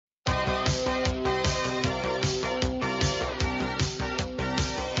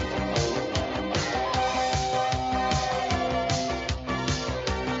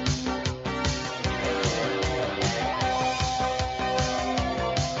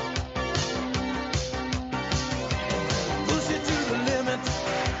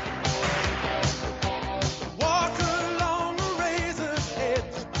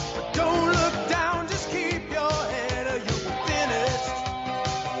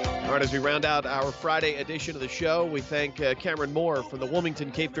All right, as we round out our Friday edition of the show, we thank Cameron Moore from the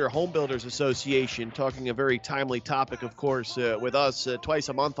Wilmington Cape Fear Home Builders Association, talking a very timely topic, of course, with us twice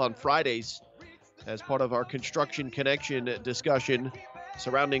a month on Fridays as part of our Construction Connection discussion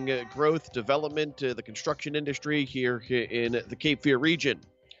surrounding growth, development, the construction industry here in the Cape Fear region.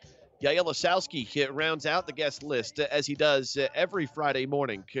 Yael Lasowski rounds out the guest list as he does every Friday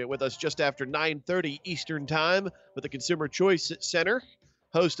morning with us just after 9:30 Eastern Time with the Consumer Choice Center,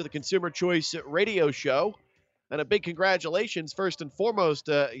 host of the Consumer Choice radio show. And a big congratulations, first and foremost,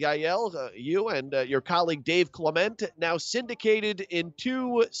 Yael, you and your colleague Dave Clement, now syndicated in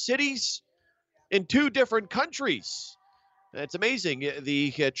 2 cities in 2 different countries. It's amazing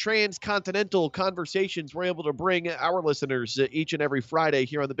the transcontinental conversations we're able to bring our listeners each and every Friday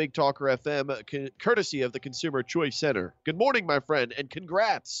here on the Big Talker FM, courtesy of the Consumer Choice Center. Good morning, my friend, and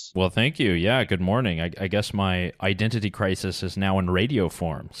congrats. Well, thank you. Yeah, good morning. I guess my identity crisis is now in radio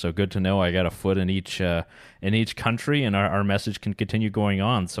form, so good to know I got a foot in each country, and our message can continue going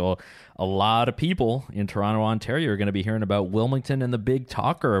on. So a lot of people in Toronto, Ontario are going to be hearing about Wilmington and the Big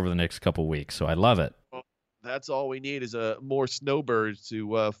Talker over the next couple weeks, so I love it. That's all we need is more snowbirds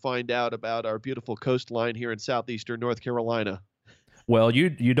to find out about our beautiful coastline here in southeastern North Carolina. Well,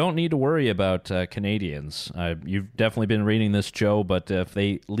 you don't need to worry about Canadians. You've definitely been reading this, Joe, but if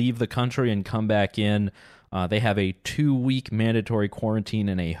they leave the country and come back in, they have a 2-week mandatory quarantine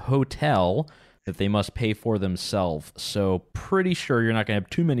in a hotel that they must pay for themselves. So pretty sure you're not going to have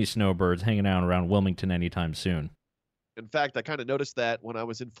too many snowbirds hanging out around Wilmington anytime soon. In fact, I kind of noticed that when I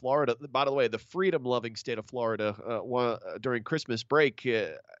was in Florida. By the way, the freedom-loving state of Florida, during Christmas break,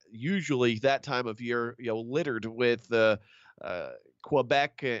 usually that time of year, littered with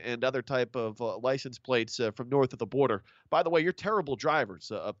Quebec and other type of license plates from north of the border. By the way, you're terrible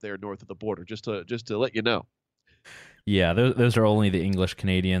drivers up there north of the border. Just to let you know. Yeah, those are only the English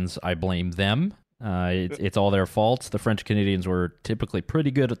Canadians. I blame them. It's all their faults. The French Canadians were typically pretty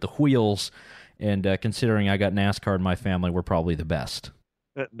good at the wheels. And considering I got NASCAR in my family, we're probably the best.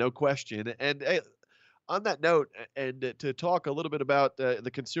 No question. And on that note, and to talk a little bit about the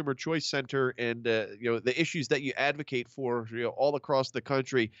Consumer Choice Center and the issues that you advocate for all across the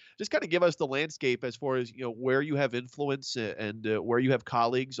country, just kind of give us the landscape as far as where you have influence and where you have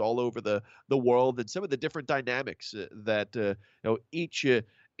colleagues all over the world, and some of the different dynamics that each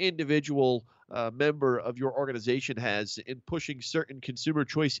individual member of your organization has in pushing certain consumer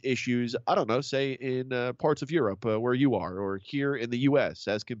choice issues, I don't know, say in parts of Europe where you are, or here in the U.S.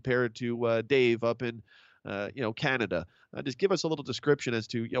 as compared to Dave up in Canada. Just give us a little description as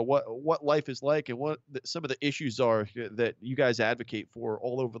to what life is like and what some of the issues are that you guys advocate for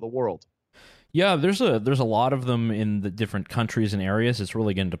all over the world. Yeah, there's a lot of them in the different countries and areas. It's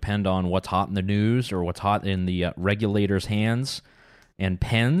really going to depend on what's hot in the news or what's hot in the regulators' hands and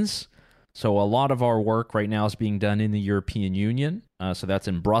pens. So a lot of our work right now is being done in the European Union. So that's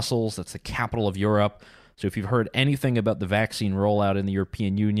in Brussels. That's the capital of Europe. So if you've heard anything about the vaccine rollout in the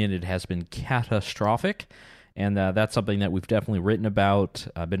European Union, it has been catastrophic. And that's something that we've definitely written about,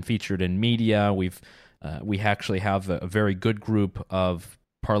 been featured in media. We actually have a very good group of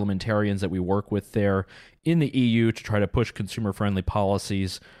parliamentarians that we work with there in the EU to try to push consumer-friendly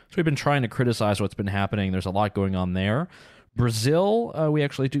policies. So we've been trying to criticize what's been happening. There's a lot going on there. Brazil, we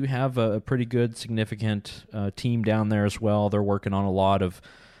actually do have a pretty good, significant team down there as well. They're working on a lot of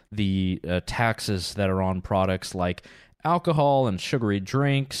the taxes that are on products like alcohol and sugary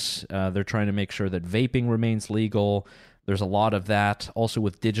drinks. They're trying to make sure that vaping remains legal. There's a lot of that. Also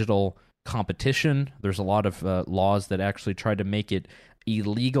with digital competition, there's a lot of laws that actually try to make it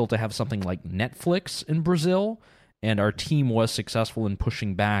illegal to have something like Netflix in Brazil. And our team was successful in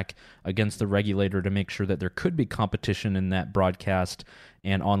pushing back against the regulator to make sure that there could be competition in that broadcast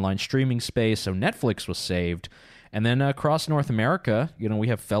and online streaming space. So Netflix was saved. And then across North America, we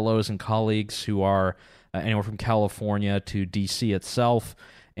have fellows and colleagues who are anywhere from California to DC itself.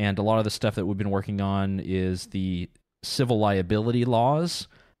 And a lot of the stuff that we've been working on is the civil liability laws,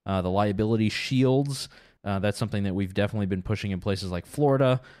 the liability shields. That's something that we've definitely been pushing in places like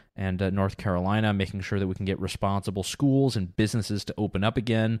Florida and North Carolina, making sure that we can get responsible schools and businesses to open up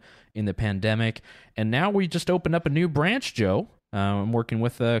again in the pandemic. And now we just opened up a new branch, Joe. I'm working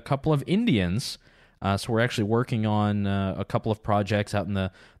with a couple of Indians. So we're actually working on a couple of projects out in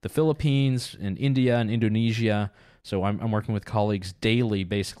the Philippines and India and Indonesia. So I'm working with colleagues daily,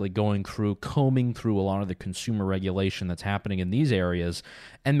 basically combing through a lot of the consumer regulation that's happening in these areas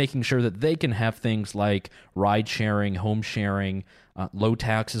and making sure that they can have things like ride sharing, home sharing, low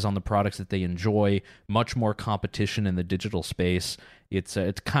taxes on the products that they enjoy, much more competition in the digital space. It's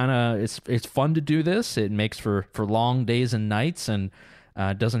fun to do this. It makes for long days and nights, and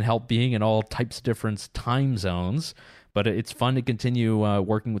Doesn't help being in all types of different time zones, but it's fun to continue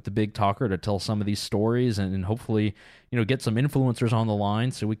working with the Big Talker to tell some of these stories and hopefully, get some influencers on the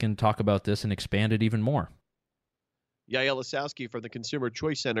line so we can talk about this and expand it even more. Yael Lasowski from the Consumer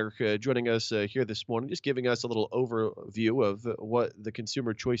Choice Center joining us here this morning, just giving us a little overview of what the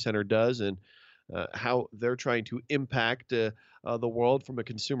Consumer Choice Center does and how they're trying to impact the world from a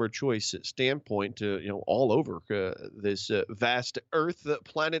consumer choice standpoint, all over this vast Earth,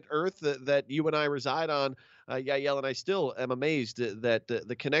 planet Earth that you and I reside on. Yael, and I still am amazed that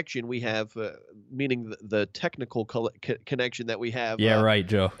the connection we have, meaning the technical connection that we have. Yeah, right,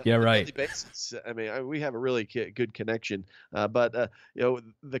 Joe. Yeah, right. Basis. I mean, we have a really good connection, but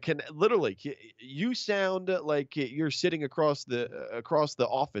literally, you sound like you're sitting across the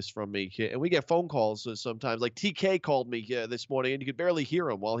office from me, and we get phone calls sometimes. Like TK called me this morning, and you could barely hear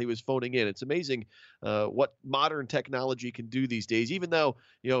him while he was phoning in. It's amazing what modern technology can do these days. Even though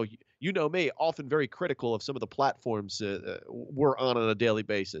you know me, often very critical of some of the platforms we're on a daily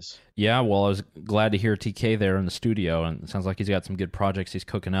basis. Yeah, well, I was glad to hear TK there in the studio, and it sounds like he's got some good projects he's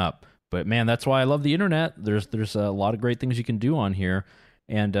cooking up. But man, that's why I love the internet. There's a lot of great things you can do on here.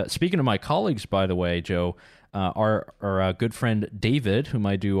 And speaking of my colleagues, by the way, Joe, our good friend David, whom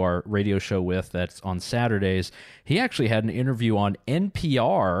I do our radio show with, that's on Saturdays, he actually had an interview on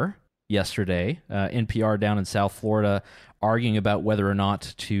NPR yesterday, NPR down in South Florida, arguing about whether or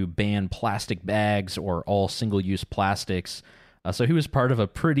not to ban plastic bags or all single-use plastics. So he was part of a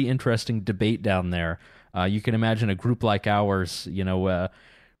pretty interesting debate down there. You can imagine a group like ours,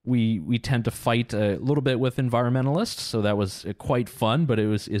 we tend to fight a little bit with environmentalists, so that was quite fun, but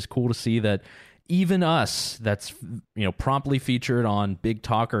is cool to see that even us, that's promptly featured on Big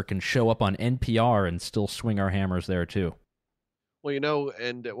Talker, can show up on NPR and still swing our hammers there too. Well,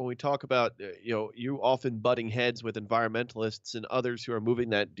 and when we talk about, you often butting heads with environmentalists and others who are moving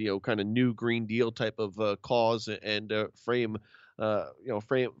that, kind of new Green Deal type of cause and frame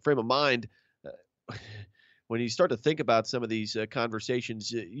of mind. When you start to think about some of these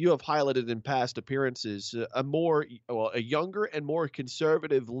conversations, you have highlighted in past appearances a younger and more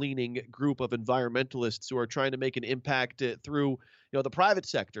conservative-leaning group of environmentalists who are trying to make an impact through, the private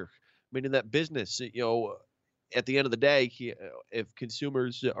sector, meaning that business, at the end of the day, if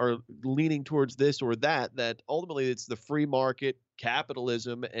consumers are leaning towards this or that ultimately it's the free market,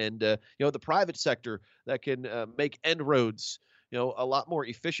 capitalism, and the private sector that can make inroads, a lot more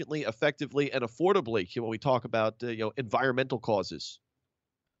efficiently, effectively, and affordably when we talk about environmental causes.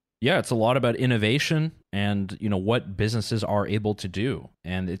 Yeah, it's a lot about innovation and what businesses are able to do,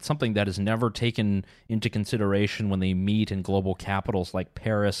 and it's something that is never taken into consideration when they meet in global capitals like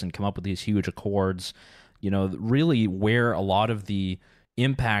Paris and come up with these huge accords. Really where a lot of the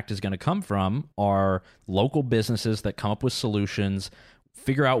impact is going to come from are local businesses that come up with solutions,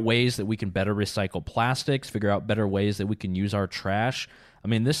 figure out ways that we can better recycle plastics, figure out better ways that we can use our trash. I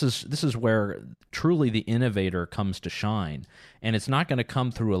mean, this is where truly the innovator comes to shine, and it's not going to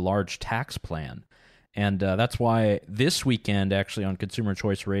come through a large tax plan. And that's why this weekend, actually, on Consumer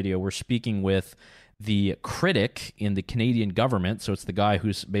Choice Radio, we're speaking with the critic in the Canadian government. So it's the guy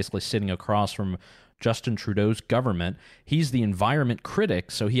who's basically sitting across from Justin Trudeau's government. He's the environment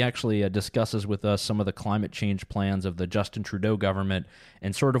critic, so he actually discusses with us some of the climate change plans of the Justin Trudeau government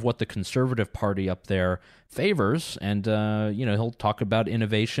and sort of what the Conservative Party up there favors. And, he'll talk about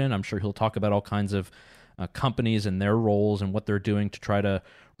innovation. I'm sure he'll talk about all kinds of companies and their roles and what they're doing to try to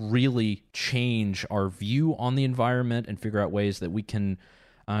really change our view on the environment and figure out ways that we can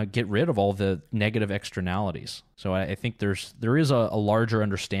get rid of all the negative externalities. So I think there is a larger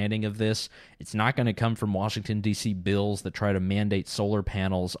understanding of this. It's not going to come from Washington, D.C. bills that try to mandate solar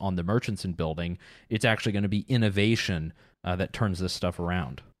panels on the Murchison building. It's actually going to be innovation that turns this stuff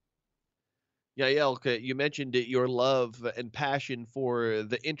around. Yeah, Yael, you mentioned your love and passion for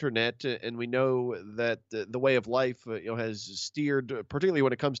the internet, and we know that the way of life has steered, particularly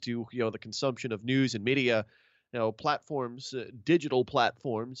when it comes to the consumption of news and media, platforms, digital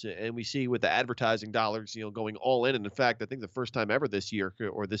platforms, and we see with the advertising dollars, going all in. And in fact, I think the first time ever this year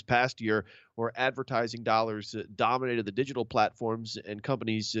or this past year, where advertising dollars dominated the digital platforms and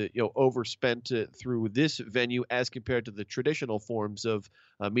companies, overspent through this venue as compared to the traditional forms of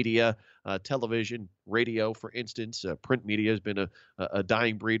media, television, radio, for instance. Print media has been a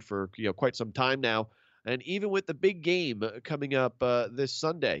dying breed for quite some time now. And even with the big game coming up this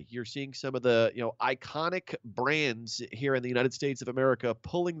Sunday, you're seeing some of the iconic brands here in the United States of America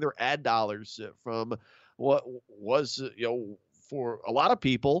pulling their ad dollars from what was for a lot of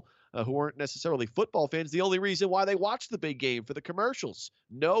people who aren't necessarily football fans, the only reason why they watch the big game for the commercials.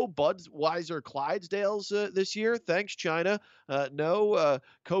 No Budweiser Clydesdales this year. Thanks, China. No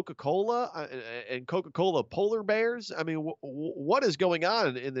Coca-Cola and Coca-Cola polar bears. I mean, what is going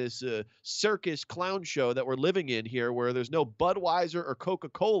on in this circus clown show that we're living in here where there's no Budweiser or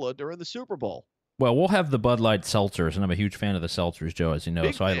Coca-Cola during the Super Bowl? Well, we'll have the Bud Light seltzers, and I'm a huge fan of the seltzers, Joe, as you know.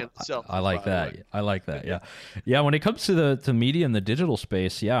 Big so fan of seltzers, I like by the that. way. I like that. Yeah, yeah. When it comes to the media and the digital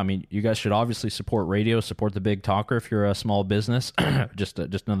space, yeah, I mean, you guys should obviously support radio, support the Big Talker if you're a small business. just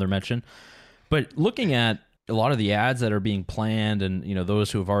another mention. But looking at a lot of the ads that are being planned, and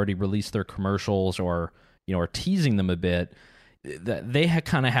those who have already released their commercials or are teasing them a bit, that they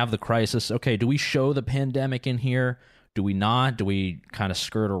kind of have the crisis. Okay, do we show the pandemic in here? Do we not? Do we kind of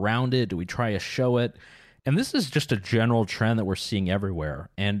skirt around it? Do we try to show it? And this is just a general trend that we're seeing everywhere.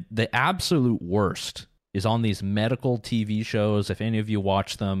 And the absolute worst is on these medical TV shows. If any of you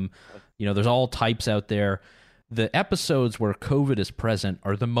watch them, there's all types out there. The episodes where COVID is present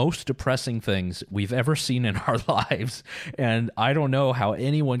are the most depressing things we've ever seen in our lives. And I don't know how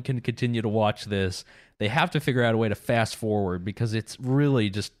anyone can continue to watch this. They have to figure out a way to fast forward because it's really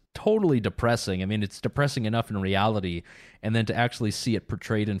just totally depressing. I mean, it's depressing enough in reality, and then to actually see it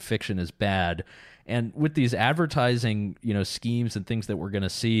portrayed in fiction is bad. And with these advertising, schemes and things that we're going to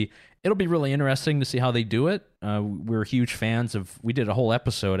see, it'll be really interesting to see how they do it. We're huge fans of. We did a whole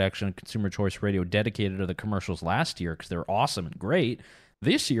episode actually on Consumer Choice Radio dedicated to the commercials last year because they're awesome and great.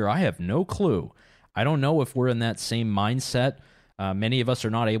 This year, I have no clue. I don't know if we're in that same mindset. Many of us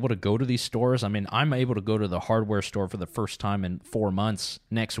are not able to go to these stores. I mean, I'm able to go to the hardware store for the first time in 4 months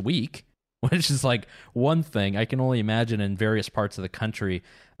next week, which is like one thing. I can only imagine in various parts of the country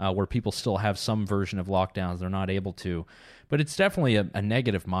where people still have some version of lockdowns, they're not able to. But it's definitely a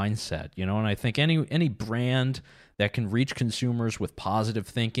negative mindset, and I think any brand that can reach consumers with positive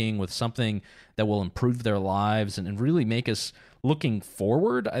thinking, with something that will improve their lives and really make us looking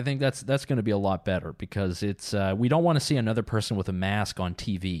forward, I think that's going to be a lot better because it's we don't want to see another person with a mask on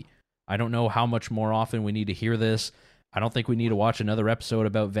TV. I don't know how much more often we need to hear this. I don't think we need to watch another episode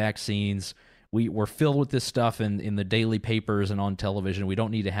about vaccines. We're filled with this stuff in the daily papers and on television. We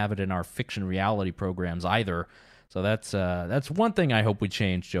don't need to have it in our fiction reality programs either. So that's one thing I hope we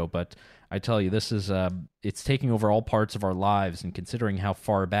change, Joe. But I tell you, this is it's taking over all parts of our lives, and considering how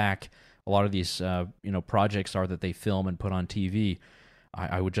far back a lot of these projects are that they film and put on TV,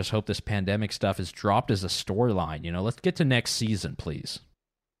 I would just hope this pandemic stuff is dropped as a storyline. Let's get to next season, please.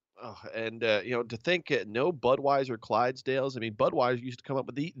 Oh, and to think no Budweiser Clydesdales. I mean, Budweiser used to come up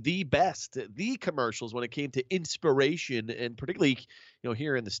with the best, the commercials when it came to inspiration, and particularly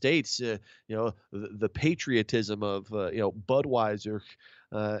here in the States, the patriotism of Budweiser,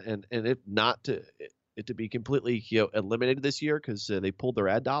 and if not to. It to be completely eliminated this year because they pulled their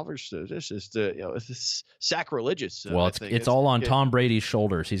ad dollars. So it's just it's sacrilegious. Well, it's all on Tom Brady's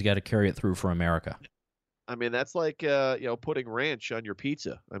shoulders. He's got to carry it through for America. I mean, that's like putting ranch on your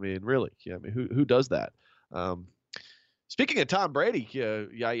pizza. I mean, really. Yeah, I mean, who does that? Speaking of Tom Brady,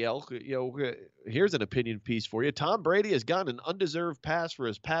 Yael, here's an opinion piece for you. Tom Brady has gotten an undeserved pass for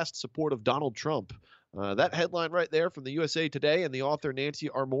his past support of Donald Trump. That headline right there from the USA Today, and the author Nancy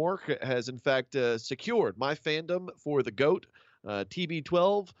Armour has in fact secured my fandom for the GOAT,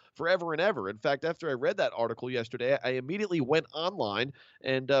 TB12, forever and ever. In fact, after I read that article yesterday, I immediately went online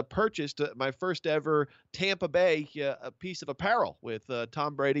and purchased my first ever Tampa Bay a piece of apparel with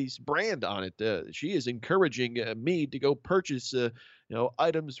Tom Brady's brand on it. She is encouraging me to go purchase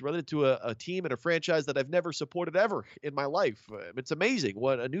items related to a team and a franchise that I've never supported ever in my life. It's amazing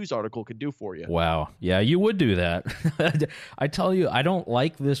what a news article can do for you. Wow. Yeah, you would do that. I tell you, I don't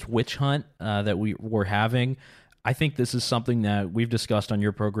like this witch hunt that we're having. I think this is something that we've discussed on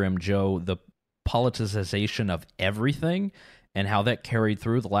your program, Joe, the politicization of everything and how that carried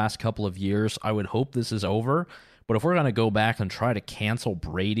through the last couple of years. I would hope this is over. But if we're going to go back and try to cancel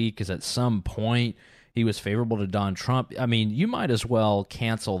Brady because at some point he was favorable to Donald Trump, I mean, you might as well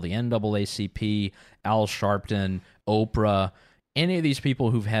cancel the NAACP, Al Sharpton, Oprah, any of these people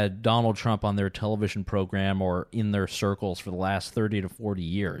who've had Donald Trump on their television program or in their circles for the last 30 to 40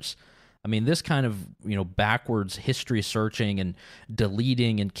 years. I mean, this kind of, backwards history searching and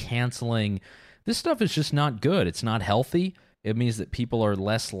deleting and canceling, this stuff is just not good. It's not healthy. It means that people are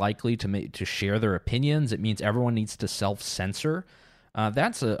less likely to share their opinions. It means everyone needs to self-censor.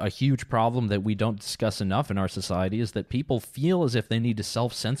 That's a huge problem that we don't discuss enough in our society, is that people feel as if they need to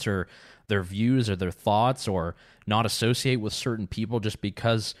self-censor their views or their thoughts or not associate with certain people just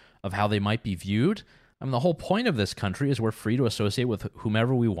because of how they might be viewed. I mean, the whole point of this country is we're free to associate with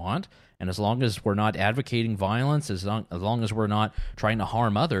whomever we want, and as long as we're not advocating violence, as long as we're not trying to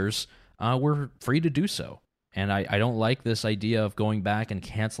harm others, we're free to do so. And I don't like this idea of going back and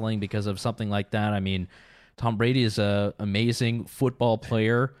canceling because of something like that. I mean, Tom Brady is an amazing football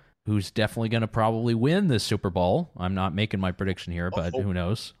player who's definitely going to probably win this Super Bowl. I'm not making my prediction here, but who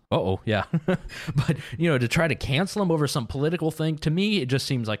knows? Yeah. But, to try to cancel him over some political thing, to me, it just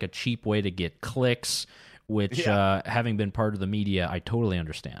seems like a cheap way to get clicks, which, having been part of the media, I totally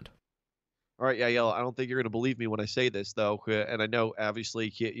understand. All right, Yael, I don't think you're going to believe me when I say this, though. And I know,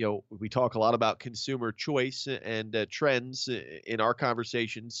 obviously, we talk a lot about consumer choice and trends in our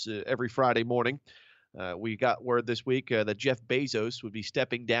conversations every Friday morning. We got word this week that Jeff Bezos would be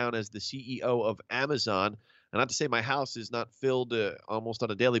stepping down as the CEO of Amazon. And not to say my house is not filled almost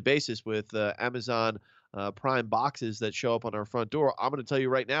on a daily basis with Amazon Prime boxes that show up on our front door. I'm going to tell you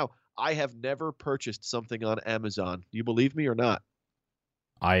right now, I have never purchased something on Amazon. Do you believe me or not?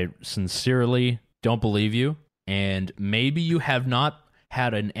 I sincerely don't believe you. And maybe you have not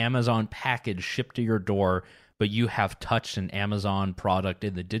had an Amazon package shipped to your door, but you have touched an Amazon product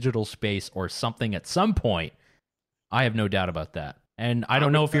in the digital space or something at some point. I have no doubt about that. And I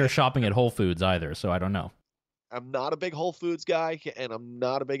don't know if you're shopping at Whole Foods either, so I don't know. I'm not a big Whole Foods guy, and I'm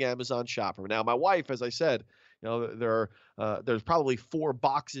not a big Amazon shopper. Now, my wife, as I said, there's probably 4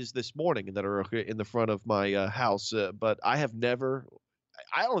 boxes this morning that are in the front of my house, but I have never...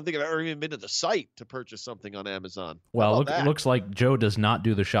 I don't think I've ever even been to the site to purchase something on Amazon. Well, it looks like Joe does not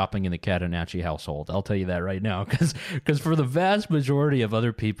do the shopping in the Catanacci household. I'll tell you that right now, because for the vast majority of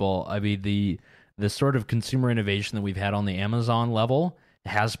other people, I mean, the sort of consumer innovation that we've had on the Amazon level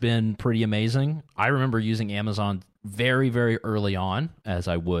has been pretty amazing. I remember using Amazon very, very early on, as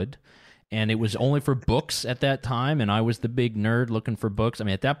I would, and it was only for books at that time, and I was the big nerd looking for books. I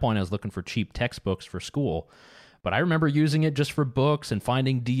mean, at that point, I was looking for cheap textbooks for school. But I remember using it just for books and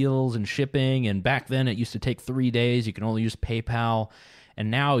finding deals and shipping. And back then, it used to take 3 days. You can only use PayPal.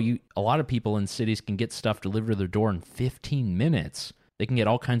 And now a lot of people in cities can get stuff delivered to their door in 15 minutes. They can get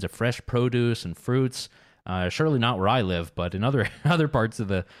all kinds of fresh produce and fruits. Surely not where I live, but in other parts of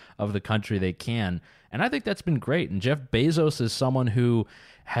the country they can. And I think that's been great. And Jeff Bezos is someone who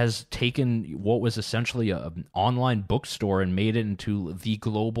has taken what was essentially an online bookstore and made it into the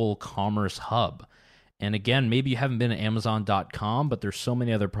global commerce hub. And again, maybe you haven't been to Amazon.com, but there's so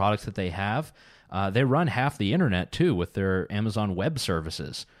many other products that they have. They run half the internet, too, with their Amazon Web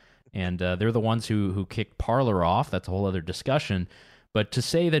Services. And they're the ones who kicked Parler off. That's a whole other discussion. But to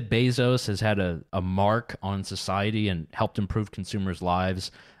say that Bezos has had a mark on society and helped improve consumers'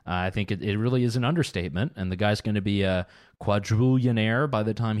 lives, I think it really is an understatement. And the guy's going to be a quadrillionaire by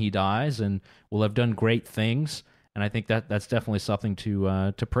the time he dies and will have done great things. And I think that's definitely something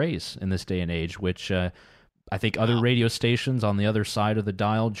to praise in this day and age, which I think other radio stations on the other side of the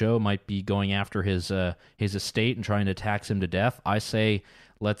dial, Joe, might be going after his estate and trying to tax him to death. I say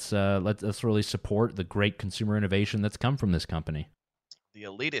let's really support the great consumer innovation that's come from this company. The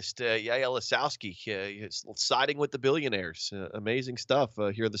elitist, Yael Lisowski, is siding with the billionaires. Amazing stuff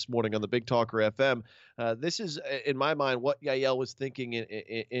here this morning on the Big Talker FM. This is, in my mind, what Yael was thinking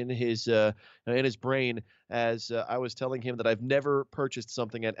in his brain as I was telling him that I've never purchased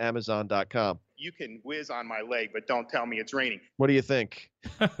something at Amazon.com. You can whiz on my leg, but don't tell me it's raining. What do you think?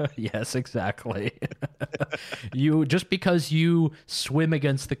 Yes, exactly. Just because you swim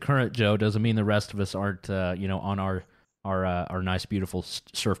against the current, Joe, doesn't mean the rest of us aren't, on our nice, beautiful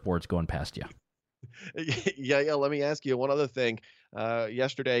surfboards going past you. Yeah. Let me ask you one other thing.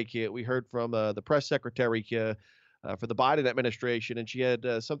 Yesterday, we heard from the press secretary for the Biden administration, and she had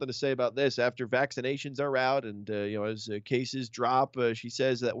something to say about this. After vaccinations are out and as cases drop, she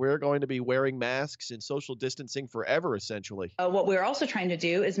says that we're going to be wearing masks and social distancing forever, essentially. What we're also trying to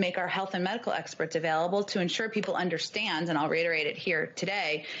do is make our health and medical experts available to ensure people understand, and I'll reiterate it here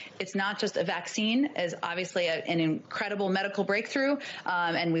today, it's not just a vaccine, as obviously an incredible medical breakthrough,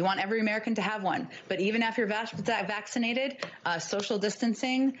 and we want every American to have one. But even after you're vaccinated, social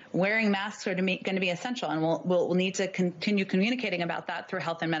distancing, wearing masks are going to be essential, and we'll need to continue communicating about that through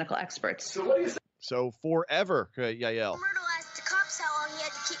health and medical experts. So forever, Yael. Myrtle asked the cops how long he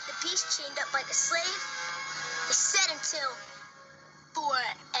had to keep the piece chained up like a slave. They said until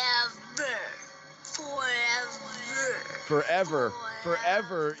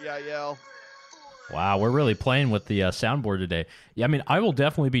forever, Yael. Wow, we're really playing with the soundboard today. Yeah, I mean, I will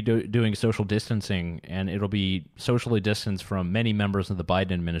definitely be doing social distancing, and it'll be socially distanced from many members of the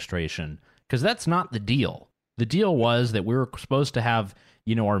Biden administration, because that's not the deal. The deal was that we were supposed to have,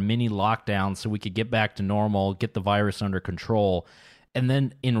 our mini lockdown so we could get back to normal, get the virus under control. And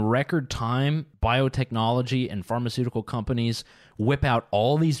then in record time, biotechnology and pharmaceutical companies whip out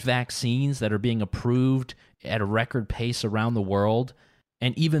all these vaccines that are being approved at a record pace around the world.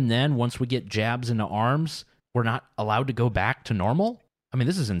 And even then, once we get jabs into arms, we're not allowed to go back to normal? I mean,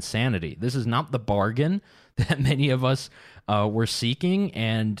 this is insanity. This is not the bargain that many of us were seeking.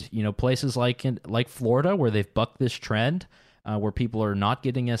 And, places like Florida, where they've bucked this trend, where people are not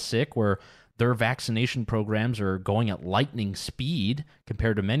getting as sick, where their vaccination programs are going at lightning speed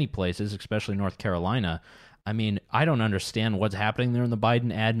compared to many places, especially North Carolina. I mean, I don't understand what's happening there in the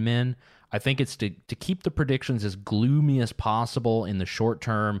Biden admin. I think it's to keep the predictions as gloomy as possible in the short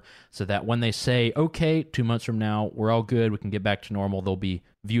term so that when they say, okay, 2 months from now, we're all good, we can get back to normal, they'll be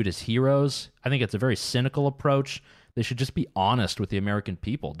viewed as heroes. I think it's a very cynical approach. They should just be honest with the American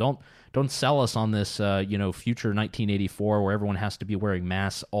people. Don't sell us on this, future 1984 where everyone has to be wearing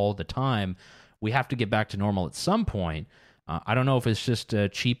masks all the time. We have to get back to normal at some point. I don't know if it's just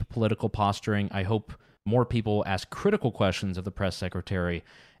cheap political posturing. I hope more people ask critical questions of the press secretary,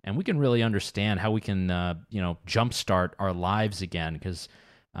 and we can really understand how we can, jumpstart our lives again. Because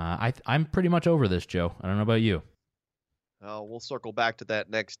I'm pretty much over this, Joe. I don't know about you. We'll circle back to that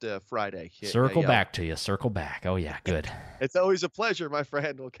next Friday. Circle back to you. Circle back. Oh, yeah. Good. It's always a pleasure, my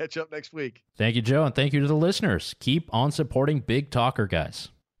friend. We'll catch up next week. Thank you, Joe, and thank you to the listeners. Keep on supporting Big Talker, guys.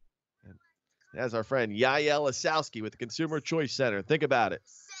 As our friend Yael Asowski with the Consumer Choice Center. Think about it.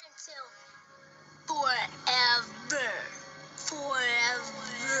 Said until.